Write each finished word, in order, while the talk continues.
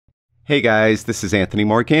Hey guys, this is Anthony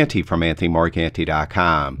Morganti from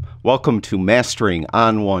AnthonyMorganti.com. Welcome to Mastering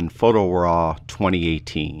On1 Photo RAW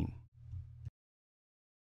 2018.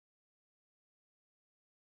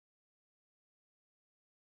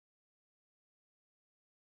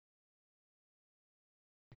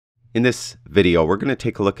 In this video, we're going to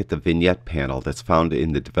take a look at the Vignette panel that's found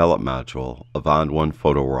in the Develop module of On1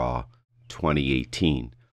 Photo RAW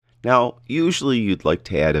 2018. Now, usually you'd like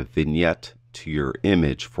to add a vignette to your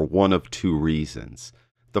image for one of two reasons.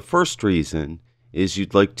 The first reason is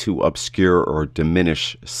you'd like to obscure or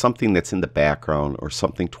diminish something that's in the background or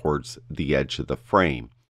something towards the edge of the frame.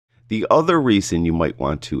 The other reason you might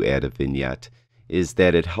want to add a vignette is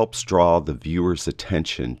that it helps draw the viewer's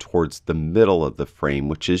attention towards the middle of the frame,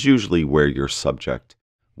 which is usually where your subject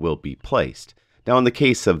will be placed. Now, in the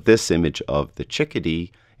case of this image of the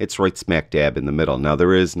chickadee, it's right smack dab in the middle. Now,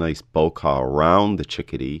 there is nice bokeh around the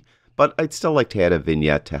chickadee, but I'd still like to add a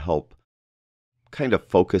vignette to help kind of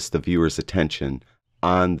focus the viewer's attention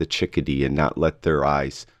on the chickadee and not let their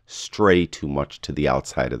eyes stray too much to the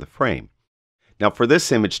outside of the frame. Now, for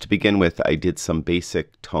this image to begin with, I did some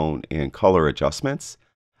basic tone and color adjustments.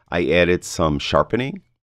 I added some sharpening.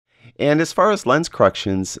 And as far as lens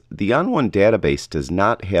corrections, the On1 database does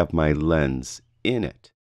not have my lens in it.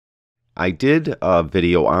 I did a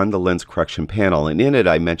video on the lens correction panel, and in it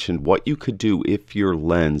I mentioned what you could do if your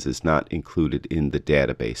lens is not included in the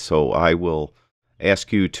database. So I will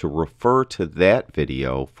ask you to refer to that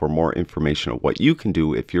video for more information on what you can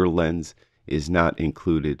do if your lens is not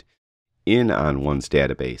included in On1's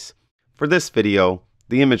database. For this video,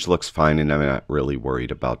 the image looks fine and I'm not really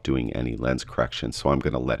worried about doing any lens correction, so I'm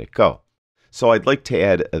going to let it go. So I'd like to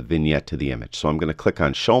add a vignette to the image. So I'm going to click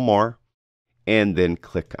on Show More and then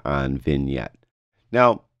click on Vignette.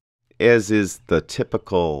 Now, as is the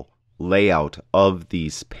typical layout of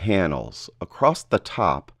these panels, across the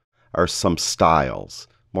top are some styles,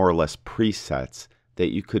 more or less presets,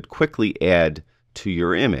 that you could quickly add to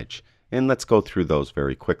your image. And let's go through those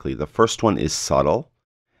very quickly. The first one is Subtle,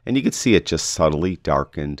 and you can see it just subtly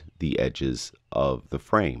darkened the edges of the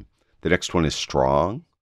frame. The next one is Strong.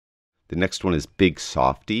 The next one is Big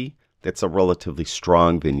Softy. That's a relatively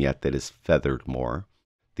strong vignette that is feathered more.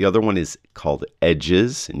 The other one is called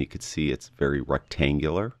Edges, and you can see it's very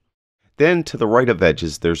rectangular. Then to the right of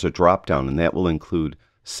Edges, there's a drop down, and that will include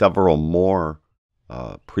several more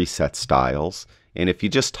preset styles. And if you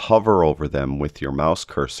just hover over them with your mouse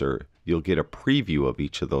cursor, you'll get a preview of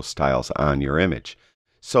each of those styles on your image.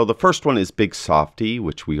 So the first one is Big Softy,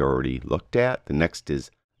 which we already looked at. The next is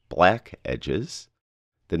Black Edges.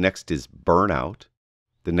 The next is Burnout.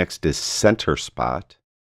 The next is Center Spot.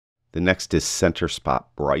 The next is Center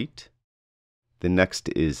Spot Bright. The next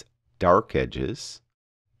is Dark Edges.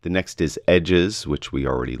 The next is Edges, which we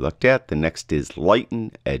already looked at. The next is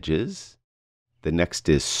Lighten Edges. The next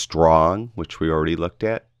is Strong, which we already looked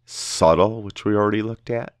at. Subtle, which we already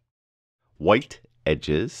looked at. White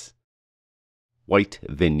Edges. White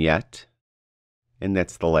Vignette. And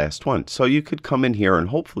that's the last one. So you could come in here and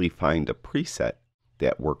hopefully find a preset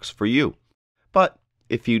that works for you. But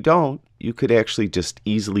if you don't, you could actually just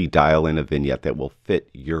easily dial in a vignette that will fit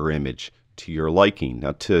your image to your liking.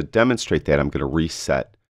 Now, to demonstrate that, I'm going to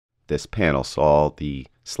reset this panel so all the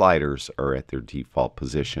sliders are at their default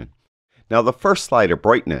position. Now, the first slider,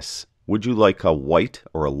 Brightness, would you like a white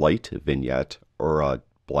or a light vignette or a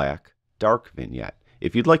black dark vignette?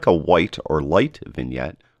 If you'd like a white or light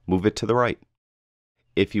vignette, move it to the right.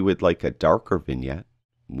 If you would like a darker vignette,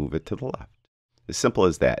 move it to the left. As simple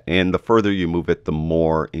as that. And the further you move it, the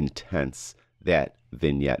more intense that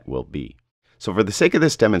vignette will be. So for the sake of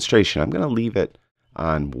this demonstration, I'm going to leave it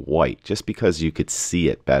on white just because you could see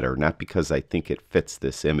it better, not because I think it fits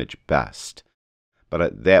this image best.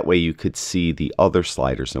 But that way you could see the other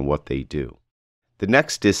sliders and what they do. The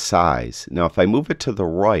next is Size. Now if I move it to the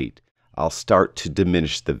right, I'll start to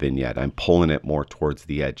diminish the vignette. I'm pulling it more towards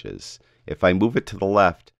the edges. If I move it to the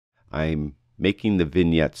left, I'm making the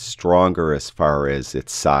vignette stronger as far as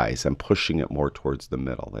its size. I'm pushing it more towards the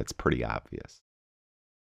middle. That's pretty obvious.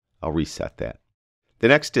 I'll reset that. The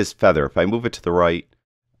next is Feather. If I move it to the right,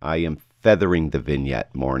 I am feathering the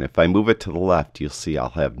vignette more. And if I move it to the left, you'll see I'll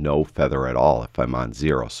have no feather at all if I'm on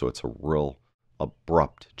 0. So it's a real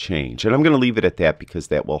abrupt change. And I'm going to leave it at that because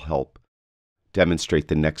that will help demonstrate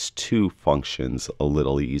the next two functions a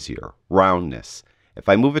little easier. Roundness. If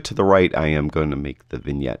I move it to the right, I am going to make the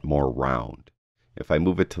vignette more round. If I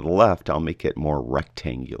move it to the left, I'll make it more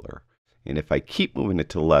rectangular. And if I keep moving it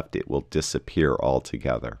to the left, it will disappear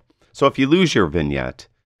altogether. So if you lose your vignette,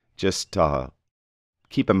 just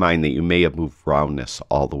keep in mind that you may have moved roundness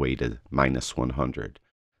all the way to -100.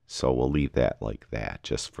 So we'll leave that like that.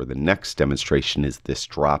 Just for the next demonstration is this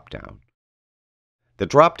drop down. The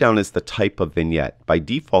drop down is the type of vignette. By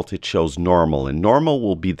default it shows normal, and normal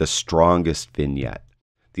will be the strongest vignette.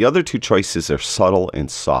 The other two choices are subtle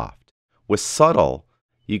and soft. With subtle,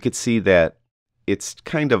 you could see that it's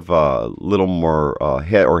kind of a little more,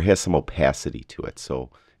 or has some opacity to it, so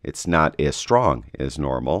it's not as strong as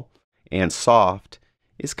normal. And soft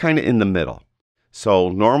is kind of in the middle. So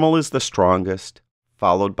normal is the strongest,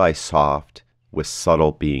 followed by soft, with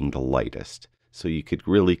subtle being the lightest. So you could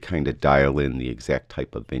really kind of dial in the exact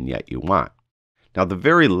type of vignette you want. Now the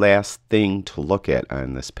very last thing to look at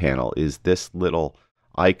on this panel is this little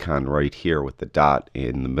icon right here with the dot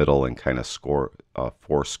in the middle and kind of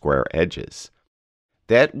 4 square edges.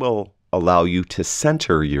 That will allow you to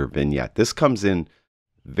center your vignette. This comes in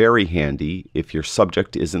very handy if your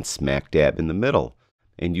subject isn't smack dab in the middle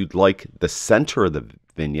and you'd like the center of the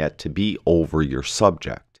vignette to be over your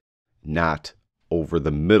subject, not over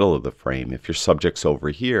the middle of the frame. If your subject's over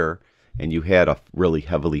here and you had a really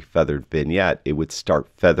heavily feathered vignette, it would start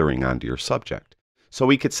feathering onto your subject. So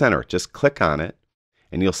we could center it. Just click on it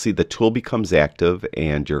and you'll see the tool becomes active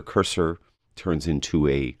and your cursor turns into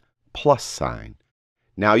a plus sign.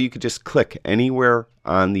 Now you could just click anywhere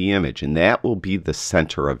on the image and that will be the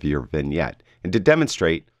center of your vignette. And to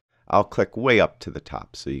demonstrate, I'll click way up to the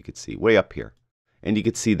top so you could see way up here. And you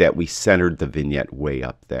could see that we centered the vignette way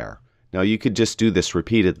up there. Now you could just do this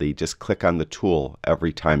repeatedly. Just click on the tool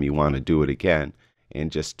every time you want to do it again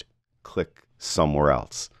and just click somewhere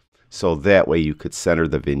else. So that way you could center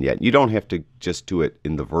the vignette. You don't have to just do it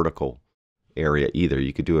in the vertical area either.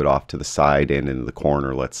 You could do it off to the side and in the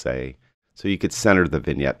corner, let's say. So you could center the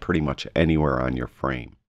vignette pretty much anywhere on your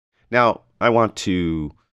frame. Now I want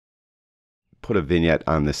to put a vignette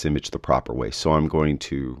on this image the proper way. So I'm going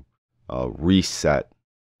to reset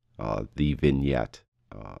the vignette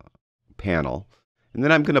panel, and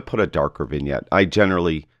then I'm going to put a darker vignette. I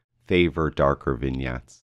generally favor darker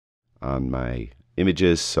vignettes on my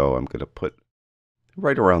images, so I'm going to put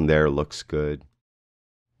right around there. Looks good.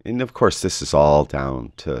 And of course this is all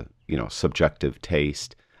down to, you know, subjective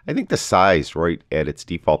taste. I think the size right at its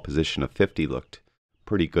default position of 50 looked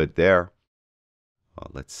pretty good there.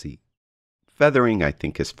 Let's see. Feathering I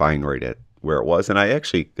think is fine right at where it was, and I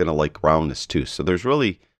actually going to like roundness too, so there's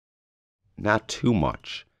really not too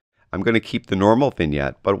much. I'm going to keep the normal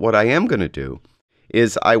vignette, but what I am going to do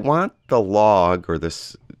is I want the log or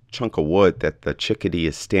this chunk of wood that the chickadee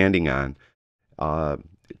is standing on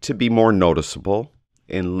to be more noticeable,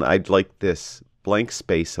 and I'd like this blank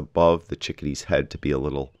space above the chickadee's head to be a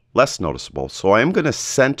little less noticeable. So I am going to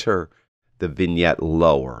center the vignette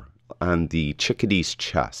lower on the chickadee's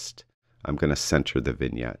chest. I'm going to center the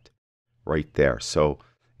vignette right there. So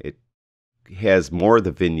it has more of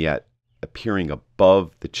the vignette appearing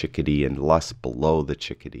above the chickadee and less below the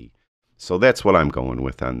chickadee. So that's what I'm going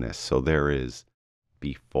with on this. So there is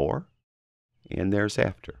before and there's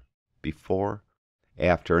after. Before,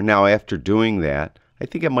 after. Now after doing that, I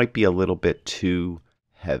think it might be a little bit too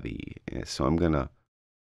heavy. So I'm going to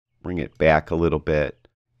bring it back a little bit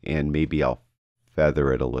and maybe I'll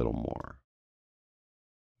feather it a little more.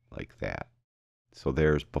 Like that. So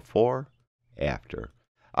there's before, after.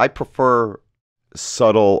 I prefer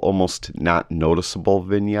subtle, almost not noticeable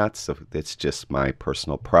vignettes. So it's just my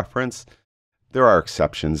personal preference. There are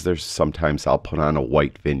exceptions. There's sometimes I'll put on a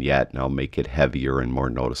white vignette and I'll make it heavier and more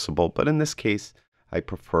noticeable. But in this case, I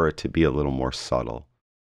prefer it to be a little more subtle.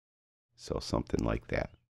 So something like that.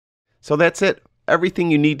 So that's it.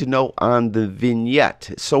 Everything you need to know on the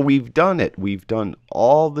vignette. So we've done it. We've done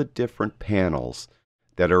all the different panels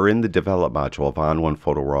that are in the Develop module of On1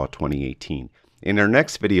 Photo RAW 2018. In our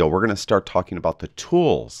next video, we're going to start talking about the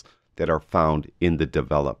tools that are found in the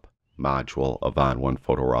Develop module of On1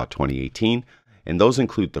 Photo RAW 2018. And those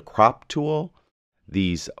include the crop tool,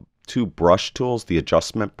 these two brush tools, the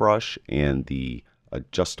adjustment brush and the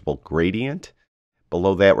adjustable gradient.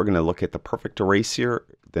 Below that, we're going to look at the perfect eraser,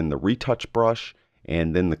 then the retouch brush,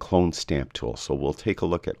 and then the clone stamp tool. So we'll take a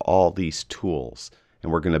look at all these tools.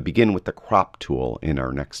 And we're going to begin with the crop tool in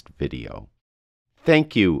our next video.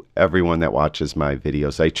 Thank you, everyone that watches my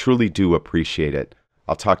videos. I truly do appreciate it.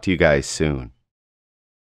 I'll talk to you guys soon.